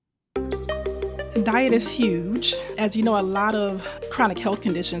Diet is huge. As you know, a lot of chronic health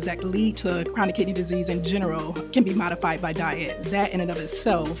conditions that lead to chronic kidney disease in general can be modified by diet. That in and of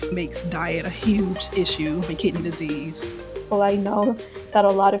itself makes diet a huge issue in kidney disease. Well, I know that a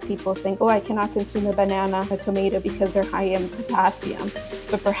lot of people think, oh, I cannot consume a banana, a tomato because they're high in potassium.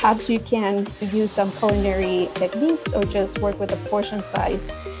 But perhaps you can use some culinary techniques or just work with a portion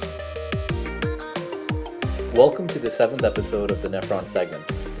size. Welcome to the 7th episode of the Nephron segment,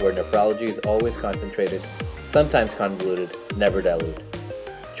 where nephrology is always concentrated, sometimes convoluted, never dilute.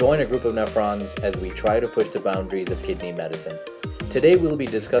 Join a group of nephrons as we try to push the boundaries of kidney medicine. Today we'll be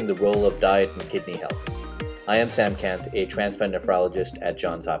discussing the role of diet in kidney health. I am Sam Kant, a transplant nephrologist at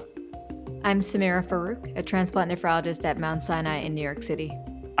Johns Hopkins. I'm Samira Farouk, a transplant nephrologist at Mount Sinai in New York City.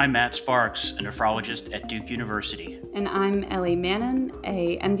 I'm Matt Sparks, a nephrologist at Duke University. And I'm Ellie Mannon,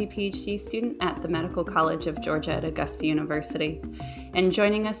 a MD-PhD student at the Medical College of Georgia at Augusta University. And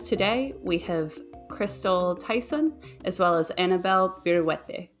joining us today, we have Crystal Tyson, as well as Annabelle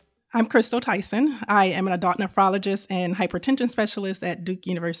Biruete. I'm Crystal Tyson. I am an adult nephrologist and hypertension specialist at Duke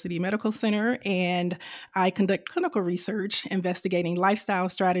University Medical Center, and I conduct clinical research investigating lifestyle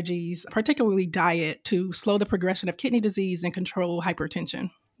strategies, particularly diet, to slow the progression of kidney disease and control hypertension.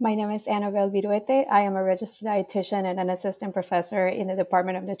 My name is Annabelle Biruete. I am a registered dietitian and an assistant professor in the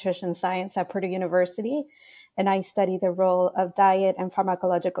Department of Nutrition Science at Purdue University, and I study the role of diet and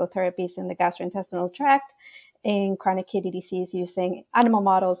pharmacological therapies in the gastrointestinal tract in chronic kidney disease using animal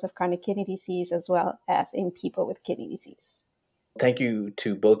models of chronic kidney disease as well as in people with kidney disease. Thank you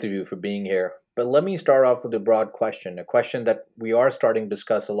to both of you for being here. But let me start off with a broad question, a question that we are starting to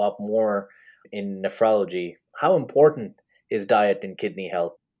discuss a lot more in nephrology. How important is diet in kidney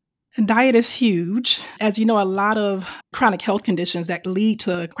health? Diet is huge. As you know, a lot of chronic health conditions that lead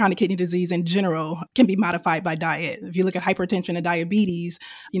to chronic kidney disease in general can be modified by diet. If you look at hypertension and diabetes,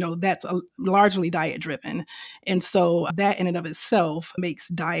 that's largely diet driven. And so that in and of itself makes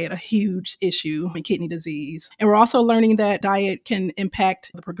diet a huge issue in kidney disease. And we're also learning that diet can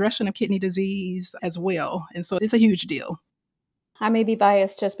impact the progression of kidney disease as well. And so it's a huge deal. I may be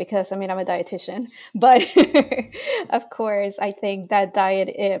biased just because, I'm a dietitian, but of course, I think that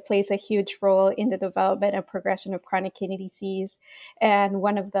diet plays a huge role in the development and progression of chronic kidney disease. And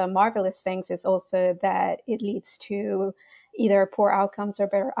one of the marvelous things is also that it leads to either poor outcomes or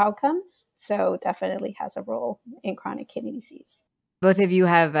better outcomes. So definitely has a role in chronic kidney disease. Both of you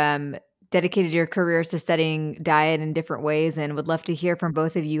have dedicated your careers to studying diet in different ways, and would love to hear from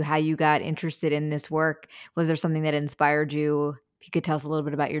both of you how you got interested in this work. Was there something that inspired you? If you could tell us a little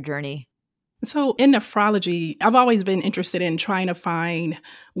bit about your journey. So in nephrology, I've always been interested in trying to find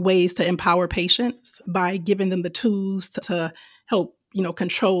ways to empower patients by giving them the tools to help,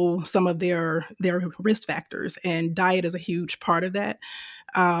 control some of their risk factors. And diet is a huge part of that.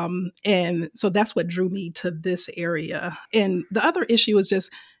 And so that's what drew me to this area. And the other issue is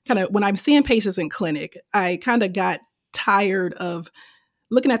just kind of when I'm seeing patients in clinic, I kind of got tired of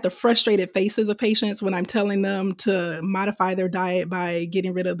looking at the frustrated faces of patients when I'm telling them to modify their diet by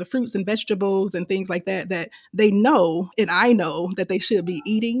getting rid of the fruits and vegetables and things like that they know, and I know that they should be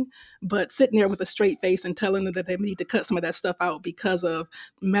eating, but sitting there with a straight face and telling them that they need to cut some of that stuff out because of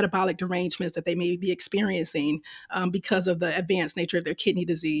metabolic derangements that they may be experiencing because of the advanced nature of their kidney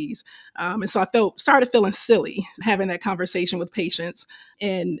disease. And so I started feeling silly having that conversation with patients.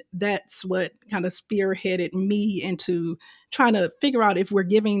 And that's what kind of spearheaded me into trying to figure out if we're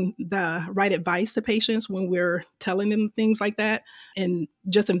giving the right advice to patients when we're telling them things like that, and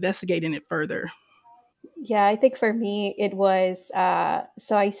just investigating it further. Yeah, I think for me, it was,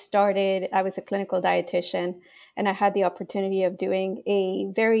 so I was a clinical dietitian, and I had the opportunity of doing a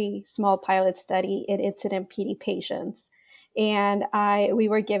very small pilot study in incident PD patients. And we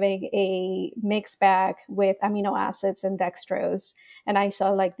were giving a mixed bag with amino acids and dextrose, and I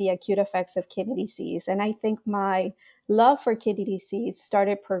saw like the acute effects of kidney disease. And I think my love for kidney disease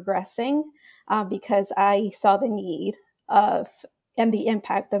started progressing because I saw the need of and the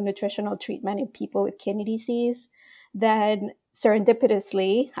impact of nutritional treatment in people with kidney disease. Then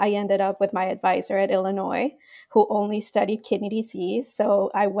serendipitously, I ended up with my advisor at Illinois, who only studied kidney disease.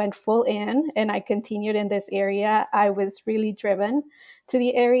 So I went full in and I continued in this area. I was really driven to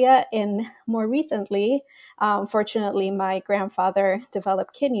the area. And more recently, fortunately, my grandfather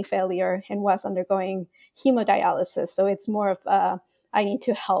developed kidney failure and was undergoing hemodialysis. So it's more of I need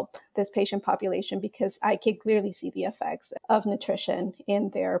to help this patient population because I can clearly see the effects of nutrition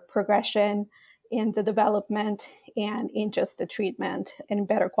in their progression, in the development, and in just the treatment and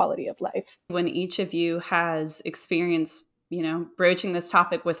better quality of life. When each of you has experience, broaching this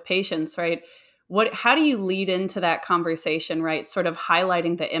topic with patients, right? how do you lead into that conversation, right? Sort of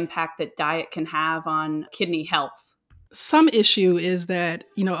highlighting the impact that diet can have on kidney health. Some issue is that,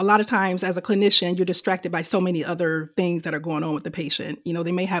 a lot of times as a clinician, you're distracted by so many other things that are going on with the patient.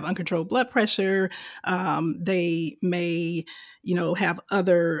 They may have uncontrolled blood pressure. They may, have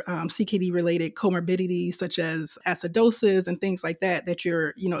other CKD related comorbidities such as acidosis and things like that, that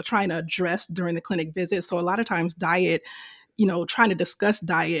you're, trying to address during the clinic visit. So a lot of times diet, trying to discuss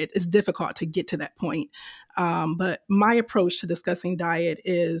diet is difficult to get to that point. But my approach to discussing diet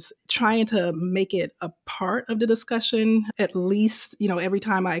is trying to make it a part of the discussion, at least, every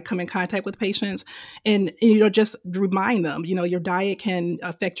time I come in contact with patients, and, just remind them, your diet can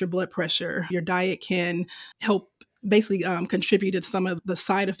affect your blood pressure. Your diet can help basically contribute to some of the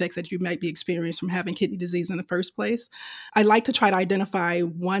side effects that you might be experiencing from having kidney disease in the first place. I like to try to identify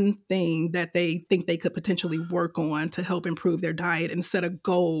one thing that they think they could potentially work on to help improve their diet and set a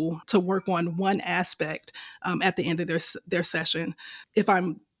goal to work on one aspect at the end of their session. If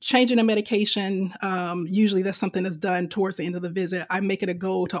I'm changing a medication, usually that's something that's done towards the end of the visit. I make it a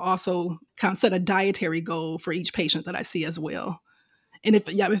goal to also kind of set a dietary goal for each patient that I see as well. And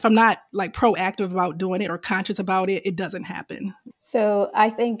if I'm not like proactive about doing it or conscious about it, it doesn't happen. So I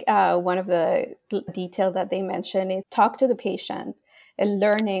think one of the detail that they mentioned is talk to the patient and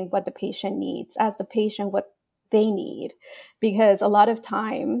learning what the patient needs, as the patient what they need. Because a lot of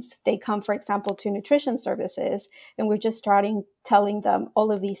times they come, for example, to nutrition services, and we're just telling them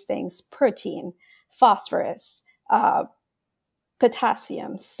all of these things: protein, phosphorus,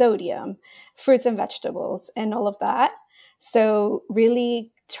 potassium, sodium, fruits and vegetables, and all of that. So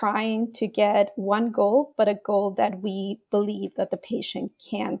really trying to get one goal, but a goal that we believe that the patient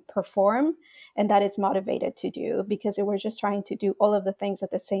can perform and that is motivated to do. Because if we're just trying to do all of the things at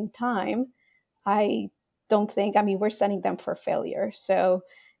the same time, we're setting them for failure. So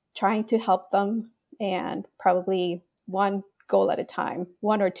trying to help them, and probably one goal at a time,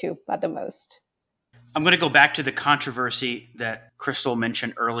 one or two at the most. I'm going to go back to the controversy that Crystal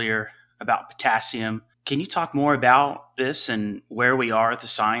mentioned earlier about potassium. Can you talk more about this and where we are at the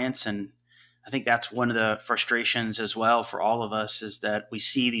science? And I think that's one of the frustrations as well for all of us, is that we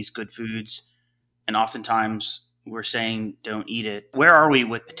see these good foods and oftentimes we're saying don't eat it. Where are we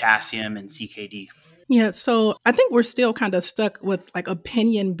with potassium and CKD? Yeah, so I think we're still kind of stuck with like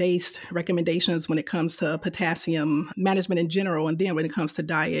opinion-based recommendations when it comes to potassium management in general, and then when it comes to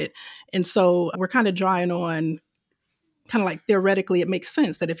diet. And so we're kind of drawing on kind of like theoretically, it makes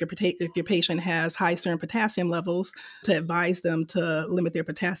sense that if your patient has high serum potassium levels, to advise them to limit their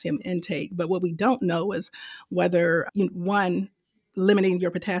potassium intake. But what we don't know is whether, one, limiting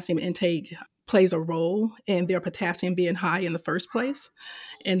your potassium intake plays a role in their potassium being high in the first place.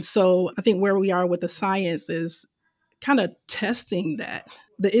 And so I think where we are with the science is kind of testing that.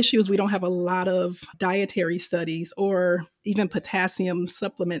 The issue is we don't have a lot of dietary studies or even potassium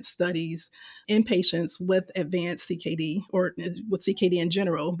supplement studies in patients with advanced CKD, or with CKD in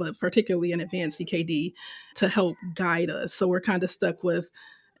general, but particularly in advanced CKD, to help guide us. So we're kind of stuck with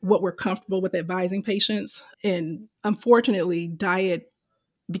what we're comfortable with advising patients. And unfortunately, diet,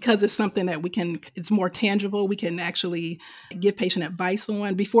 because it's something that it's more tangible, we can actually give patient advice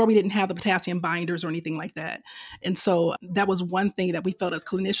on. Before, we didn't have the potassium binders or anything like that. And so that was one thing that we felt as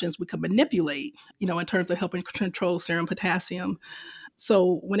clinicians we could manipulate, in terms of helping control serum potassium.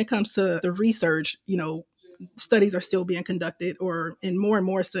 So when it comes to the research, studies are still being conducted, and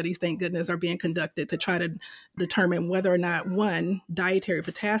more studies, thank goodness, are being conducted to try to determine whether or not, one, dietary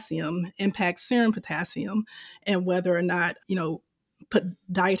potassium impacts serum potassium, and whether or not,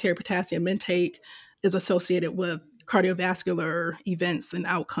 dietary potassium intake is associated with cardiovascular events and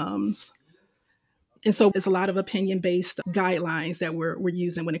outcomes. And so it's a lot of opinion-based guidelines that we're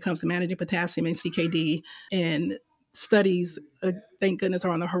using when it comes to managing potassium and CKD. And studies, thank goodness,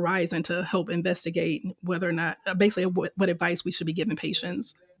 are on the horizon to help investigate whether or not, basically what advice we should be giving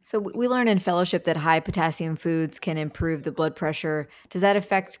patients. So we learned in fellowship that high potassium foods can improve the blood pressure. Does that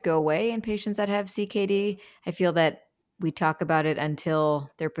effect go away in patients that have CKD? I feel that we talk about it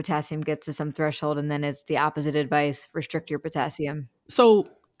until their potassium gets to some threshold, and then it's the opposite advice: restrict your potassium. So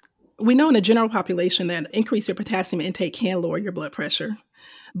we know in the general population that increase your potassium intake can lower your blood pressure.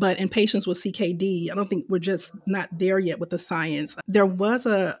 But in patients with CKD, I don't think we're just not there yet with the science. There was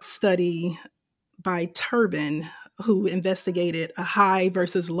a study by Turbin who investigated a high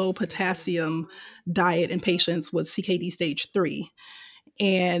versus low potassium diet in patients with CKD stage 3.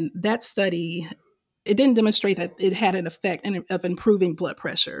 And that study it didn't demonstrate that it had an effect of improving blood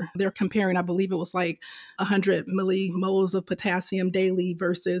pressure. They're comparing, I believe it was like 100 millimoles of potassium daily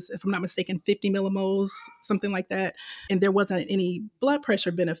versus, if I'm not mistaken, 50 millimoles, something like that. And there wasn't any blood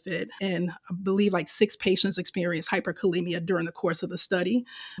pressure benefit. And I believe like 6 patients experienced hyperkalemia during the course of the study.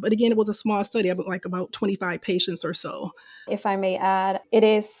 But again, it was a small study, like about 25 patients or so. If I may add, it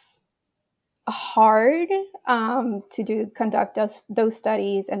is hard to conduct those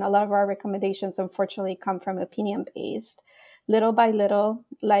studies, and a lot of our recommendations unfortunately come from opinion based. Little by little,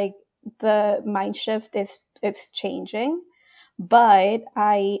 like the mind shift it's changing, but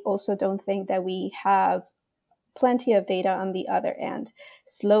I also don't think that we have plenty of data on the other end.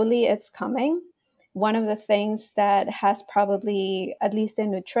 Slowly it's coming. One of the things that has probably, at least in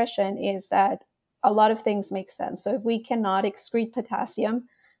nutrition, is that a lot of things make sense. So if we cannot excrete potassium,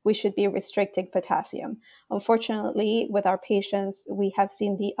 we should be restricting potassium. Unfortunately, with our patients, we have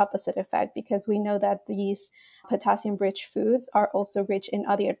seen the opposite effect because we know that these potassium-rich foods are also rich in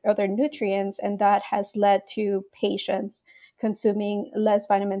other nutrients, and that has led to patients consuming less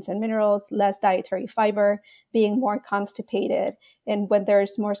vitamins and minerals, less dietary fiber, being more constipated. And when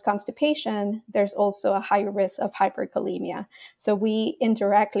there's more constipation, there's also a higher risk of hyperkalemia. So we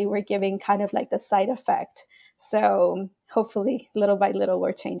indirectly were giving kind of like the side effect. So hopefully, little by little,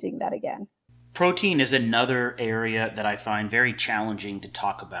 we're changing that again. Protein is another area that I find very challenging to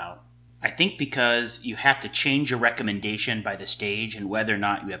talk about. I think because you have to change your recommendation by the stage and whether or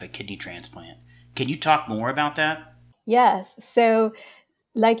not you have a kidney transplant. Can you talk more about that? Yes. So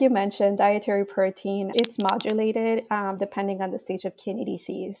like you mentioned, dietary protein, it's modulated depending on the stage of kidney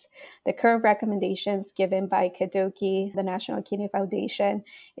disease. The current recommendations given by KDOQI, the National Kidney Foundation,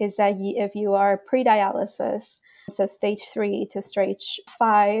 is that if you are pre-dialysis, so stage 3 to stage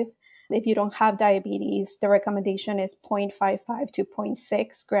 5, if you don't have diabetes, the recommendation is 0.55 to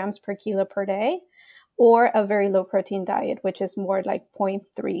 0.6 grams per kilo per day, or a very low protein diet, which is more like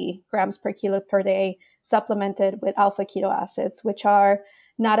 0.3 grams per kilo per day, supplemented with alpha keto acids, which are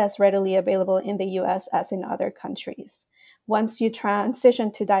not as readily available in the US as in other countries. Once you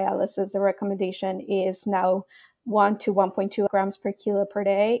transition to dialysis, the recommendation is now 1 to 1.2 grams per kilo per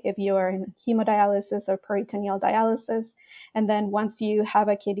day if you are in hemodialysis or peritoneal dialysis. And then once you have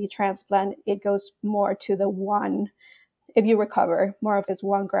a kidney transplant, it goes more to the 1, if you recover, more of this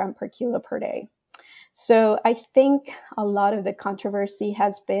 1 gram per kilo per day. So I think a lot of the controversy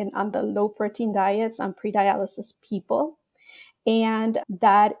has been on the low protein diets on pre-dialysis people. And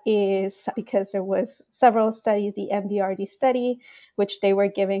that is because there was several studies, the MDRD study, which they were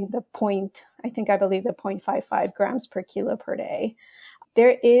giving the 0.55 grams per kilo per day.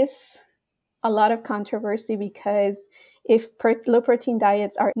 There is a lot of controversy because if low protein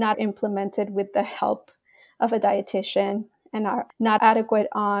diets are not implemented with the help of a dietitian and are not adequate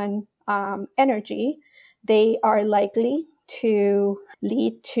on energy, they are likely to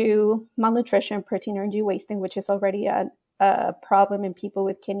lead to malnutrition, protein energy wasting, which is already a problem in people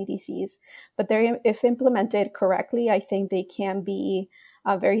with kidney disease. But if implemented correctly, I think they can be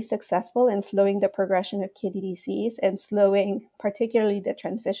very successful in slowing the progression of kidney disease and slowing particularly the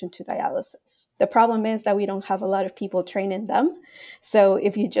transition to dialysis. The problem is that we don't have a lot of people training them. So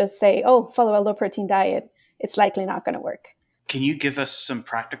if you just say, follow a low protein diet, it's likely not going to work. Can you give us some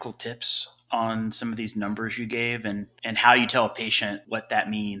practical tips on some of these numbers you gave and how you tell a patient what that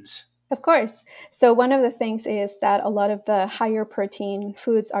means? Of course. So one of the things is that a lot of the higher protein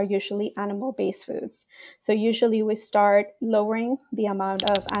foods are usually animal-based foods. So usually we start lowering the amount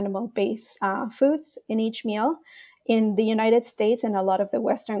of animal-based foods in each meal. In the United States and a lot of the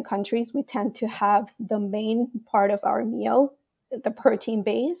Western countries, we tend to have the main part of our meal, the protein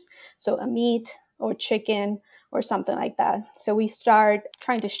base, so a meat or chicken or something like that. So we start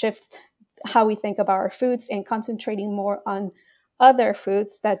trying to shift how we think about our foods and concentrating more on other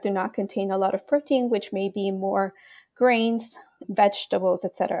foods that do not contain a lot of protein, which may be more grains, vegetables,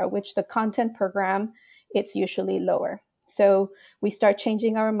 etc., which the content per gram, it's usually lower. So we start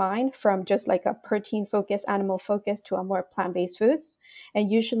changing our mind from just like a protein focus, animal focus to a more plant-based foods.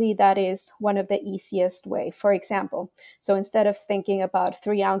 And usually that is one of the easiest way. For example, so instead of thinking about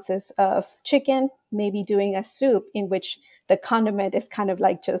 3 ounces of chicken, maybe doing a soup in which the condiment is kind of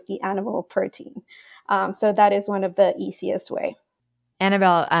like just the animal protein. So that is one of the easiest way.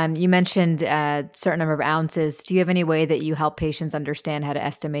 Annabelle, you mentioned a certain number of ounces. Do you have any way that you help patients understand how to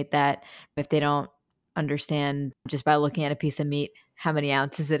estimate that if they don't understand just by looking at a piece of meat how many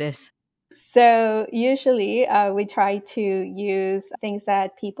ounces it is? So usually we try to use things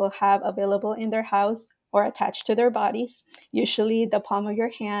that people have available in their house or attached to their bodies. Usually the palm of your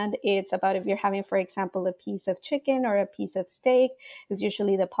hand, it's about, if you're having, for example, a piece of chicken or a piece of steak, it's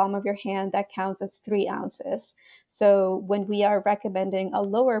usually the palm of your hand that counts as 3 ounces. So when we are recommending a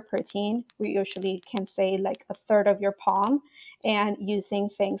lower protein, we usually can say like a third of your palm, and using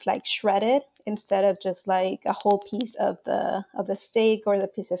things like shredded instead of just like a whole piece of the steak or the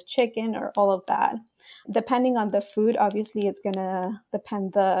piece of chicken or all of that. Depending on the food, obviously it's gonna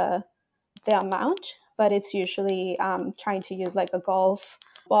depend the amount, but it's usually trying to use like a golf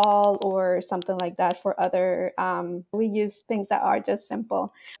ball or something like that. For other, we use things that are just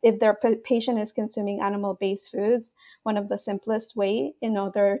simple. If their patient is consuming animal-based foods, one of the simplest way in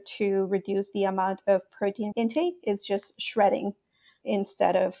order to reduce the amount of protein intake is just shredding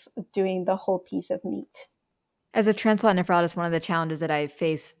instead of doing the whole piece of meat. As a transplant nephrologist, one of the challenges that I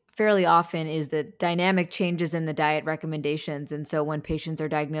face fairly often is the dynamic changes in the diet recommendations. And so when patients are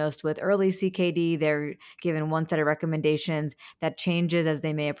diagnosed with early CKD, they're given one set of recommendations that changes as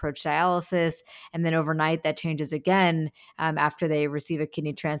they may approach dialysis. And then overnight, that changes again after they receive a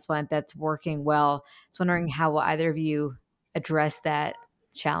kidney transplant that's working well. So wondering how will either of you address that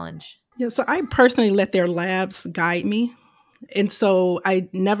challenge? Yeah, so I personally let their labs guide me. And so I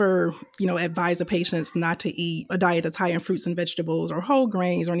never, advise the patients not to eat a diet that's high in fruits and vegetables or whole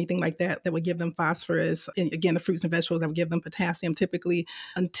grains or anything like that that would give them phosphorus. And again, the fruits and vegetables that would give them potassium typically,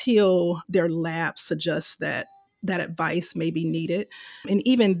 until their labs suggest that advice may be needed. And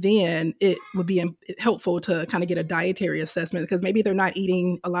even then, it would be helpful to kind of get a dietary assessment, because maybe they're not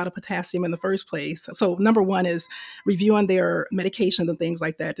eating a lot of potassium in the first place. So number one is reviewing their medications and things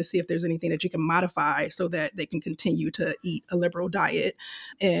like that to see if there's anything that you can modify so that they can continue to eat a liberal diet,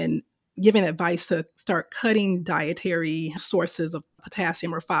 and giving advice to start cutting dietary sources of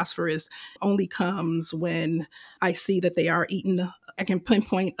potassium or phosphorus only comes when I see that they are eating. I can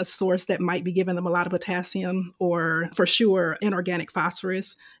pinpoint a source that might be giving them a lot of potassium or for sure inorganic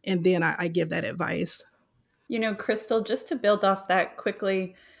phosphorus, and then I give that advice. Crystal, just to build off that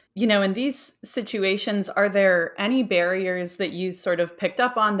quickly, in these situations, are there any barriers that you sort of picked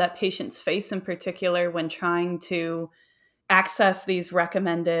up on that patients face in particular when trying to access these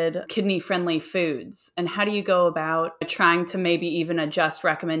recommended kidney-friendly foods? And how do you go about trying to maybe even adjust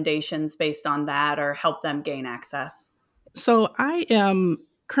recommendations based on that or help them gain access? So I am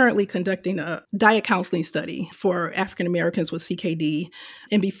currently conducting a diet counseling study for African Americans with CKD.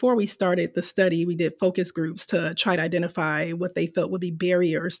 And before we started the study, we did focus groups to try to identify what they felt would be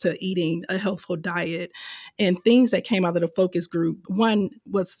barriers to eating a healthful diet. And things that came out of the focus group, one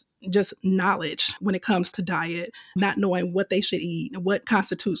was just knowledge when it comes to diet, not knowing what they should eat, what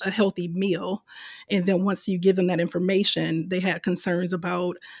constitutes a healthy meal. And then once you give them that information, they had concerns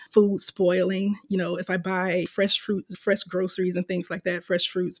about food spoiling. If I buy fresh fruit, fresh groceries and things like that, fresh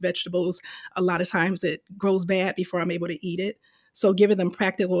fruits, vegetables, a lot of times it grows bad before I'm able to eat it. So giving them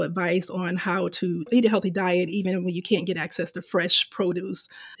practical advice on how to eat a healthy diet, even when you can't get access to fresh produce,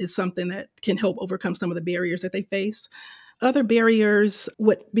 is something that can help overcome some of the barriers that they face. Other barriers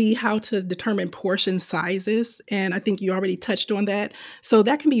would be how to determine portion sizes. And I think you already touched on that. So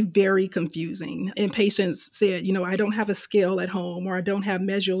that can be very confusing. And patients said, I don't have a scale at home, or I don't have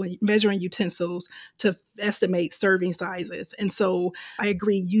measuring utensils to estimate serving sizes. And so I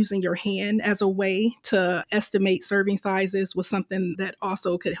agree, using your hand as a way to estimate serving sizes was something that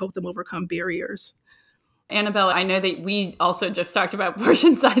also could help them overcome barriers. Annabelle, I know that we also just talked about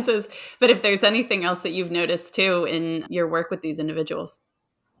portion sizes, but if there's anything else that you've noticed too in your work with these individuals.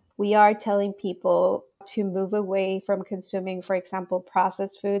 We are telling people to move away from consuming, for example,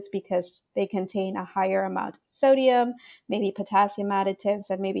 processed foods because they contain a higher amount of sodium, maybe potassium additives,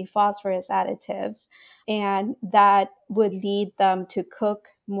 and maybe phosphorus additives. And that would lead them to cook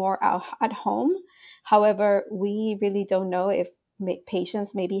more at home. However, we really don't know if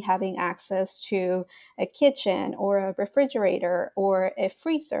patients may be having access to a kitchen or a refrigerator or a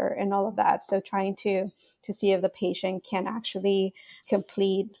freezer and all of that. So trying to see if the patient can actually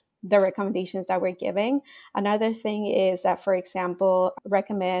complete the recommendations that we're giving. Another thing is that, for example,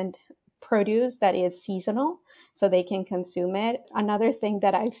 recommend produce that is seasonal so they can consume it. Another thing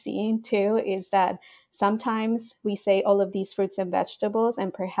that I've seen too is that sometimes we say all of these fruits and vegetables,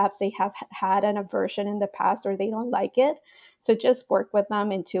 and perhaps they have had an aversion in the past or they don't like it. So just work with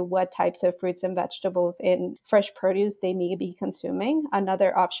them into what types of fruits and vegetables and fresh produce they may be consuming.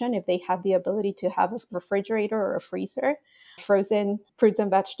 Another option, if they have the ability to have a refrigerator or a freezer, frozen fruits and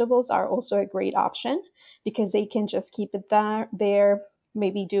vegetables are also a great option because they can just keep it there,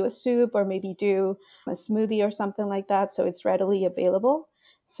 maybe do a soup or maybe do a smoothie or something like that. So it's readily available.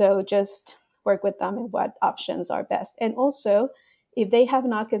 So just work with them and what options are best. And also, if they have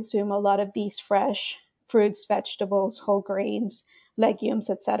not consumed a lot of these fresh fruits, vegetables, whole grains, legumes,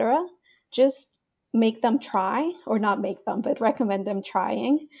 etc. Just make them try, or not make them, but recommend them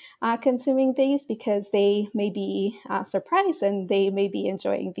trying consuming these, because they may be surprised and they may be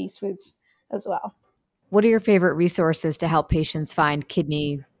enjoying these foods as well. What are your favorite resources to help patients find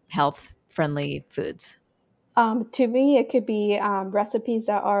kidney health friendly foods? To me, it could be recipes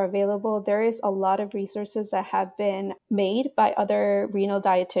that are available. There is a lot of resources that have been made by other renal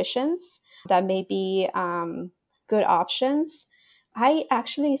dietitians that may be good options. I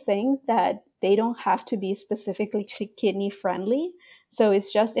actually think that they don't have to be specifically kidney friendly. So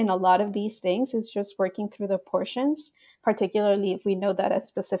it's just, in a lot of these things, it's just working through the portions, particularly if we know that a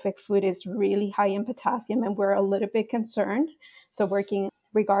specific food is really high in potassium and we're a little bit concerned. So working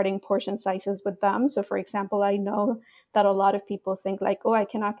regarding portion sizes with them. So for example, I know that a lot of people think like, oh, I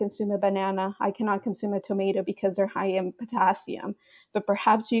cannot consume a banana, I cannot consume a tomato because they're high in potassium. But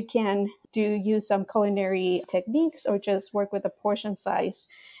perhaps you can use some culinary techniques or just work with a portion size,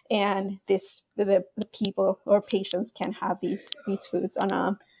 and the people or patients can have these foods on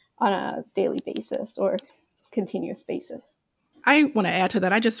a daily basis or continuous basis. I want to add to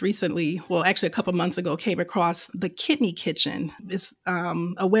that. I just recently, well, actually a couple months ago, came across the Kidney Kitchen. It's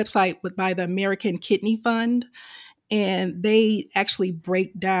a website by the American Kidney Fund, and they actually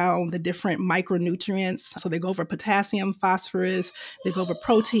break down the different micronutrients. So they go over potassium, phosphorus, they go over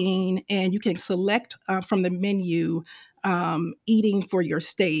protein, and you can select from the menu eating for your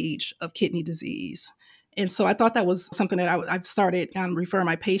stage of kidney disease. And so I thought that was something that I've started referring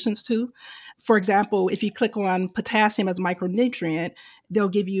my patients to. For example, if you click on potassium as micronutrient, they'll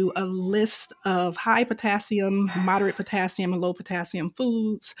give you a list of high potassium, moderate potassium, and low potassium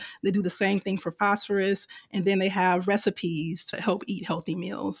foods. They do the same thing for phosphorus, and then they have recipes to help eat healthy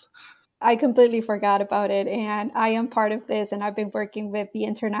meals. I completely forgot about it, and I am part of this, and I've been working with the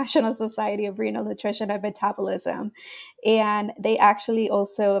International Society of Renal Nutrition and Metabolism, and they actually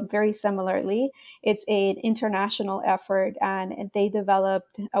also, very similarly, it's an international effort, and they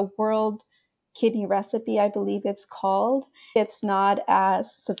developed a world kidney recipe, I believe it's called. It's not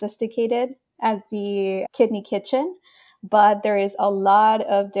as sophisticated as the Kidney Kitchen, but there is a lot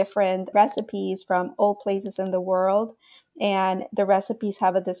of different recipes from all places in the world. And the recipes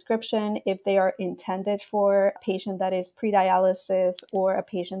have a description if they are intended for a patient that is pre-dialysis or a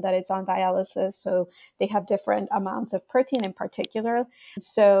patient that is on dialysis. So they have different amounts of protein in particular.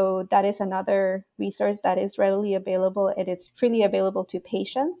 So that is another resource that is readily available, and it's freely available to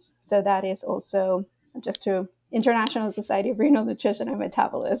patients. So that is also just to International Society of Renal Nutrition and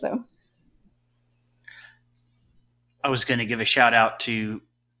Metabolism. I was going to give a shout out to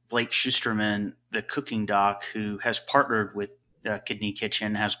Blake Schusterman, the cooking doc, who has partnered with Kidney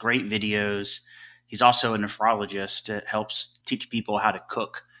Kitchen, has great videos. He's also a nephrologist that helps teach people how to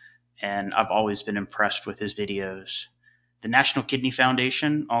cook, and I've always been impressed with his videos. The National Kidney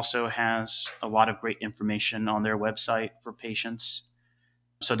Foundation also has a lot of great information on their website for patients.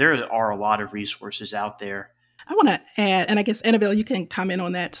 So there are a lot of resources out there. I want to add, and I guess Annabelle, you can comment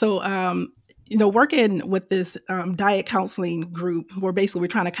on that. So, working with this diet counseling group, where basically we're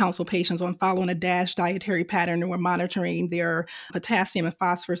trying to counsel patients on following a DASH dietary pattern, and we're monitoring their potassium and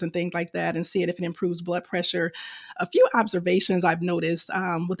phosphorus and things like that, and seeing if it improves blood pressure. A few observations I've noticed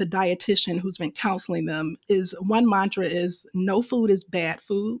with a dietitian who's been counseling them is, one mantra is, no food is bad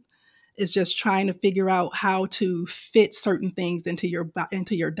food. It's just trying to figure out how to fit certain things into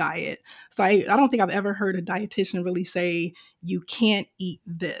your diet. So I don't think I've ever heard a dietitian really say you can't eat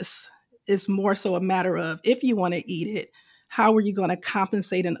this. It's more so a matter of, if you want to eat it, how are you going to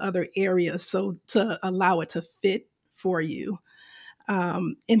compensate in other areas so to allow it to fit for you?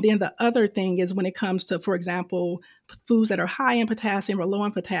 And then the other thing is, when it comes to, for example, foods that are high in potassium or low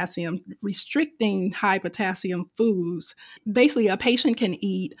in potassium, restricting high potassium foods, basically a patient can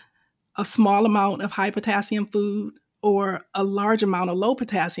eat a small amount of high potassium food or a large amount of low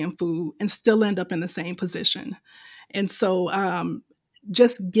potassium food and still end up in the same position. And so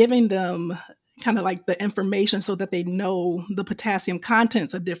just giving them kind of like the information so that they know the potassium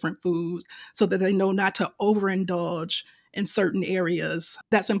contents of different foods, so that they know not to overindulge in certain areas.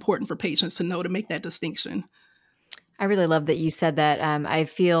 That's important for patients to know, to make that distinction. I really love that you said that. I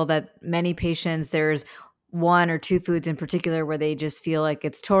feel that many patients, there's one or two foods in particular where they just feel like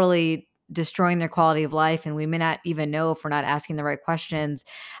it's totally destroying their quality of life, and we may not even know if we're not asking the right questions.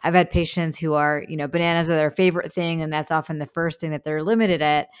 I've had patients who are, bananas are their favorite thing, and that's often the first thing that they're limited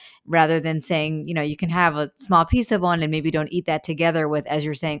at, rather than saying, you can have a small piece of one and maybe don't eat that together with, as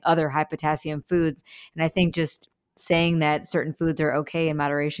you're saying, other high potassium foods. And I think just saying that certain foods are okay in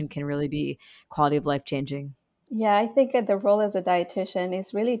moderation can really be quality of life changing. Yeah, I think that the role as a dietitian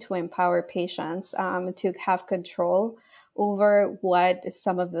is really to empower patients to have control over what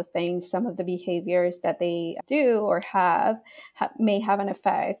some of the things, some of the behaviors that they do or may have an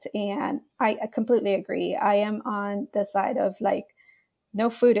effect. And I completely agree. I am on the side of like, no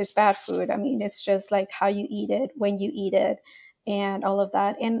food is bad food. I mean, it's just like how you eat it, when you eat it, and all of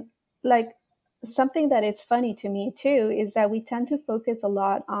that. And like something that is funny to me too is that we tend to focus a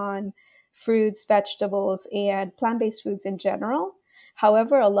lot on fruits, vegetables, and plant based foods in general.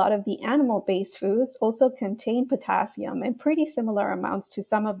 However, a lot of the animal based foods also contain potassium in pretty similar amounts to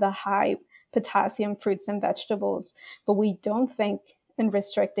some of the high potassium fruits and vegetables. But we don't think in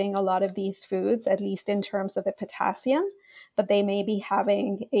restricting a lot of these foods, at least in terms of the potassium, but they may be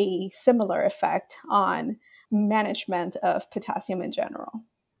having a similar effect on management of potassium in general.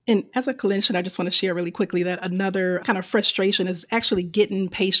 And as a clinician, I just want to share really quickly that another kind of frustration is actually getting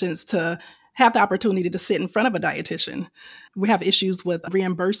patients to have the opportunity to sit in front of a dietitian. We have issues with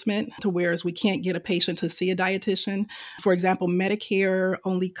reimbursement to whereas we can't get a patient to see a dietitian. For example, Medicare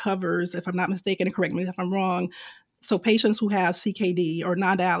only covers, if I'm not mistaken, and correct me if I'm wrong, so patients who have CKD or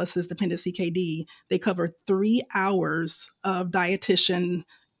non-dialysis dependent CKD, they cover 3 hours of dietitian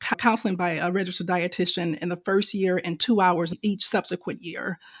counseling by a registered dietitian in the first year and 2 hours each subsequent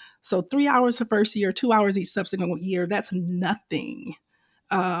year. So 3 hours the first year, 2 hours each subsequent year, that's nothing.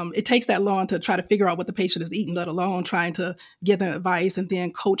 It takes that long to try to figure out what the patient is eating, let alone trying to give them advice and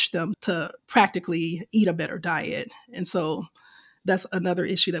then coach them to practically eat a better diet. And so that's another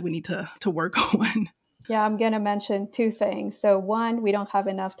issue that we need to work on. Yeah, I'm going to mention two things. So one, we don't have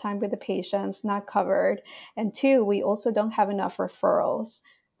enough time with the patients, not covered. And two, we also don't have enough referrals.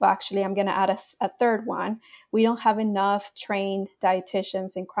 Well, actually, I'm going to add a third one. We don't have enough trained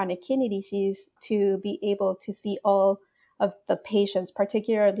dietitians in chronic kidney disease to be able to see all of the patients,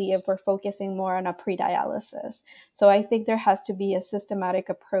 particularly if we're focusing more on a pre-dialysis. So I think there has to be a systematic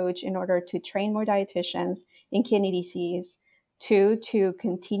approach in order to train more dietitians in kidney disease. Two, to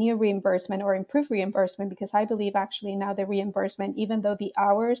continue reimbursement or improve reimbursement, because I believe actually now the reimbursement, even though the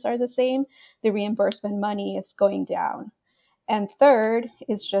hours are the same, the reimbursement money is going down. And third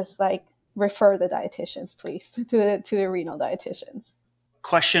is just like refer the dietitians, please, to the renal dietitians.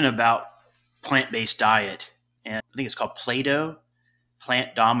 Question about plant-based diet, and I think it's called PLATO,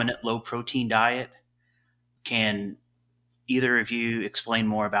 plant dominant low protein diet. Can either of you explain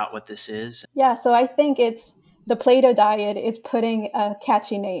more about what this is? Yeah, so I think it's the Plato diet is putting a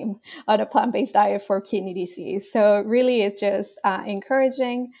catchy name on a plant-based diet for kidney disease. So really it's just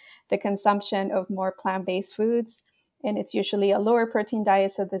encouraging the consumption of more plant-based foods. And it's usually a lower protein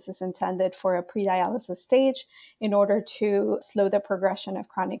diet. So this is intended for a pre-dialysis stage in order to slow the progression of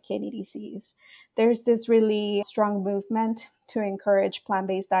chronic kidney disease. There's this really strong movement to encourage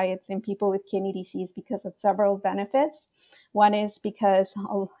plant-based diets in people with kidney disease because of several benefits. One is because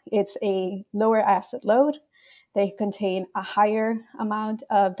it's a lower acid load. They contain a higher amount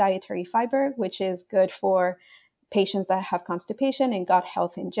of dietary fiber, which is good for patients that have constipation and gut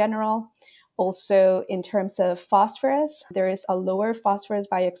health in general. Also, in terms of phosphorus, there is a lower phosphorus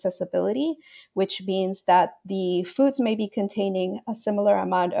bioaccessibility, which means that the foods may be containing a similar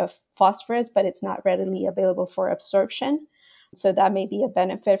amount of phosphorus, but it's not readily available for absorption. So that may be a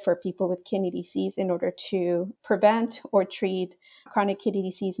benefit for people with kidney disease in order to prevent or treat chronic kidney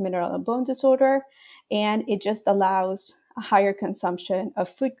disease, mineral and bone disorder. And it just allows a higher consumption of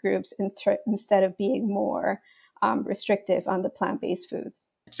food groups instead of being more restrictive on the plant-based foods.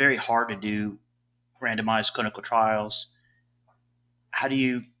 It's very hard to do randomized clinical trials. How do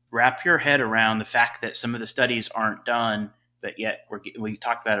you wrap your head around the fact that some of the studies aren't done, but yet we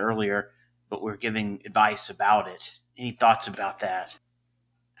talked about it earlier, but we're giving advice about it? Any thoughts about that?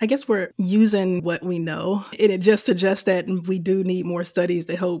 I guess we're using what we know, and it just suggests that we do need more studies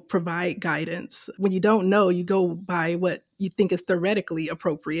to help provide guidance. When you don't know, you go by what you think is theoretically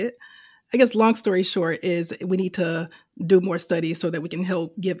appropriate. I guess long story short is we need to do more studies so that we can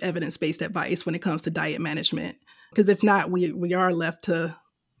help give evidence-based advice when it comes to diet management. Because if not, we are left to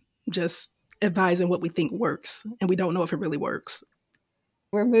just advising what we think works, and we don't know if it really works.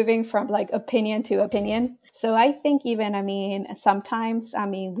 We're moving from like opinion to opinion. So I think sometimes,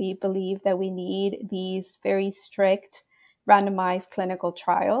 we believe that we need these very strict randomized clinical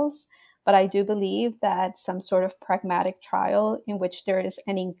trials. But I do believe that some sort of pragmatic trial in which there is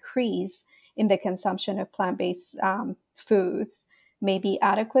an increase in the consumption of plant-based foods may be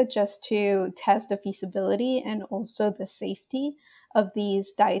adequate just to test the feasibility and also the safety of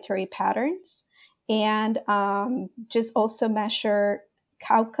these dietary patterns. And just also measure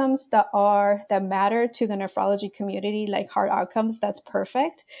outcomes that matter to the nephrology community, like hard outcomes, that's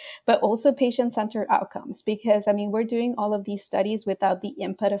perfect, but also patient-centered outcomes. Because we're doing all of these studies without the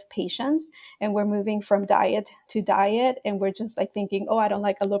input of patients, and we're moving from diet to diet, and we're just like thinking, oh, I don't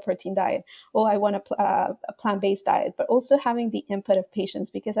like a low protein diet. Oh, I want a plant-based diet, but also having the input of patients,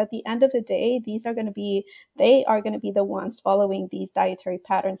 because at the end of the day, they are going to be the ones following these dietary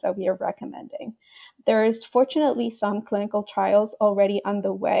patterns that we are recommending. There is fortunately some clinical trials already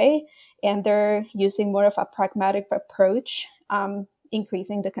underway, and they're using more of a pragmatic approach,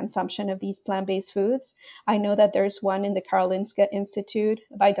 increasing the consumption of these plant-based foods. I know that there's one in the Karolinska Institute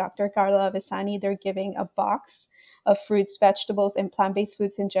by Dr. Carla Avesani. They're giving a box of fruits, vegetables, and plant-based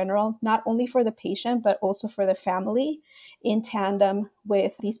foods in general, not only for the patient, but also for the family, in tandem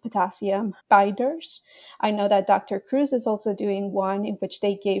with these potassium binders. I know that Dr. Cruz is also doing one in which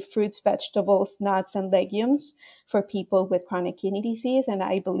they gave fruits, vegetables, nuts, and legumes for people with chronic kidney disease. And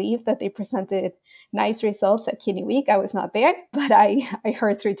I believe that they presented nice results at Kidney Week. I was not there, but I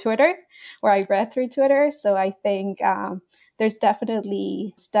heard through Twitter, or I read through Twitter. So I think there's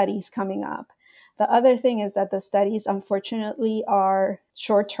definitely studies coming up. The other thing is that the studies, unfortunately, are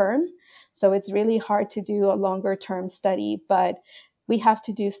short-term. So it's really hard to do a longer-term study, but we have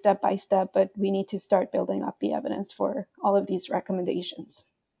to do step by step, but we need to start building up the evidence for all of these recommendations.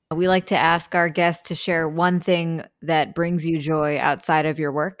 We like to ask our guests to share one thing that brings you joy outside of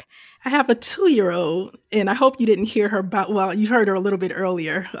your work. I have a 2-year-old, and I hope you didn't hear her. You heard her a little bit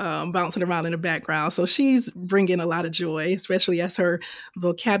earlier, bouncing around in the background. So she's bringing a lot of joy, especially as her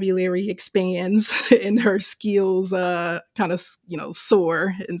vocabulary expands and her skills kind of,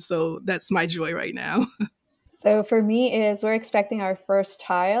 soar. And so that's my joy right now. So for me we're expecting our first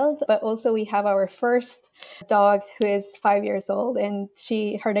child, but also we have our first dog who is 5 years old, and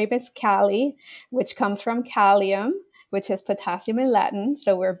her name is Callie, which comes from Callium, which is potassium in Latin.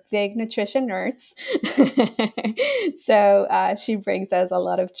 So we're big nutrition nerds. So she brings us a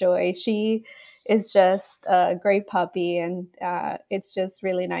lot of joy. She is just a great puppy, and it's just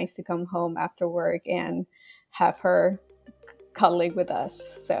really nice to come home after work and have her cuddling with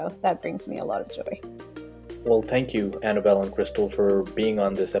us. So that brings me a lot of joy. Well, thank you, Annabelle and Crystal, for being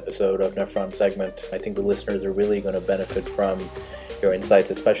on this episode of Nephron Segment. I think the listeners are really going to benefit from your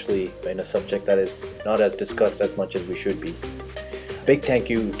insights, especially in a subject that is not as discussed as much as we should be. Big thank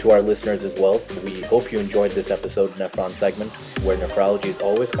you to our listeners as well. We hope you enjoyed this episode of Nephron Segment, where nephrology is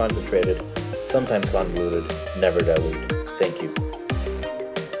always concentrated, sometimes convoluted, never dilute. Thank you.